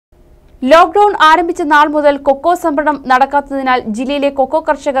Lockdown ആരംഭിച്ച നാൾ മുതൽ കൊക്കോ സംഭരണം നടക്കാത്തതിനാൽ ജില്ലയിലെ കൊക്കോ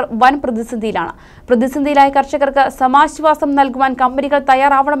കർഷകർ വൻ പ്രതിസന്ധിയിലാണ്. പ്രതിസന്ധിയിലായ കർഷകർക്ക് സമാശ്വാസം നൽകുവാൻ കമ്പനികൾ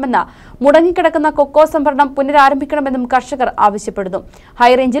തയ്യാറാവണമെന്ന് മുടങ്ങിക്കിടക്കുന്ന കൊക്കോ സംഭരണം പുനരാരംഭിക്കണമെന്നും കർഷകർ ആവശ്യപ്പെടുന്നു.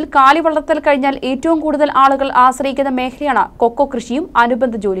 ഹൈറേഞ്ചിൽ കാലി വളർത്തൽ കഴിഞ്ഞാൽ ഏറ്റവും കൂടുതൽ ആളുകൾ ആശ്രയിക്കുന്ന മേഖലയാണ് കൊക്കോ കൃഷിയും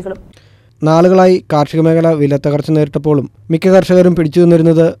അനുബന്ധ ജോലികളും. നാളുകളായി കാർഷിക മേഖല വിലത്തകർച്ച നേരിട്ടപ്പോഴും മിക്ക കർഷകരും പിടിച്ചു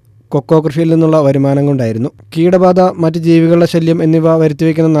നിന്നിരുന്നത് കൊക്കോ കൃഷിയിൽ നിന്നുള്ള വരുമാനം കൊണ്ടായിരുന്നു. കീടബാധ, മറ്റ് ജീവികളുടെ ശല്യം എന്നിവ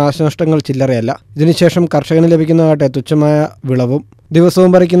വരുത്തിവെക്കുന്ന നാശനഷ്ടങ്ങൾ ചില്ലറയല്ല. ഇതിനുശേഷം കർഷകന് ലഭിക്കുന്നതാകട്ടെ തുച്ഛമായ വിളവും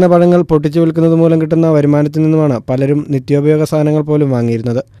ദിവസവും പറിക്കുന്ന പഴങ്ങൾ പൊട്ടിച്ചു വിൽക്കുന്നത് മൂലം കിട്ടുന്ന വരുമാനത്തിൽ നിന്നുമാണ് പലരും നിത്യോപയോഗ സാധനങ്ങൾ പോലും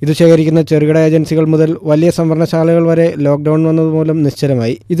വാങ്ങിയിരുന്നത്. ഇത് ശേഖരിക്കുന്ന ചെറുകിട ഏജൻസികൾ മുതൽ വലിയ സംഭരണശാലകൾ വരെ ലോക്ക്ഡൌൺ വന്നതുമൂലം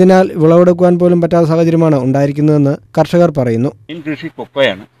നിശ്ചലമായി. ഇതിനാൽ വിളവെടുക്കുവാൻ പോലും പറ്റാത്ത സാഹചര്യമാണ് ഉണ്ടായിരിക്കുന്നതെന്ന് കർഷകർ പറയുന്നു. കൃഷി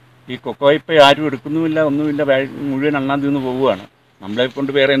കൊക്കോയാണ്. ഈ കൊക്കോ ഇപ്പോൾ ആരും എടുക്കുന്നുമില്ല, ഒന്നുമില്ല, മുഴുവൻ അണ്ണാൻ തീർന്നു പോവുകയാണ്. നമ്മളെ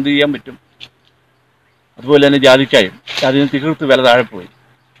കൊണ്ട് വേറെ എന്ത് ചെയ്യാൻ പറ്റും? അതുപോലെ തന്നെ ജാതിക്കായും അതിന് തീർത്ത് വില താഴെ പോയി.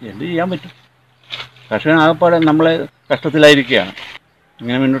 എന്ത് ചെയ്യാൻ പറ്റും? കർഷകൻ ആകപ്പാടെ നമ്മളെ കഷ്ടത്തിലായിരിക്കുകയാണ്.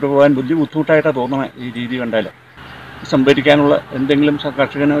 ഇങ്ങനെ മുന്നോട്ട് പോകാൻ ബുദ്ധിമുട്ടായിട്ടാണ് തോന്നണത്. ഈ രീതി കണ്ടാൽ സംഭരിക്കാനുള്ള എന്തെങ്കിലും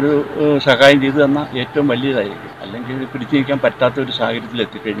കർഷകന് ഒരു സഹായം ചെയ്തു തന്നാൽ ഏറ്റവും വലിയതായിരിക്കും. അല്ലെങ്കിൽ പിടിച്ചു നിൽക്കാൻ പറ്റാത്ത ഒരു സാഹചര്യത്തിൽ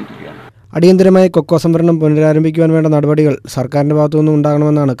എത്തിക്കഴിഞ്ഞിരിക്കുകയാണ്. അടിയന്തരമായി കൊക്കോ സംഭരണം പുനരാരംഭിക്കുവാൻ വേണ്ട നടപടികൾ സർക്കാരിന്റെ ഭാഗത്തുനിന്നും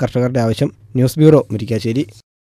ഉണ്ടാകണമെന്നാണ് കർഷകരുടെ ആവശ്യം. News bureau, Murickassery.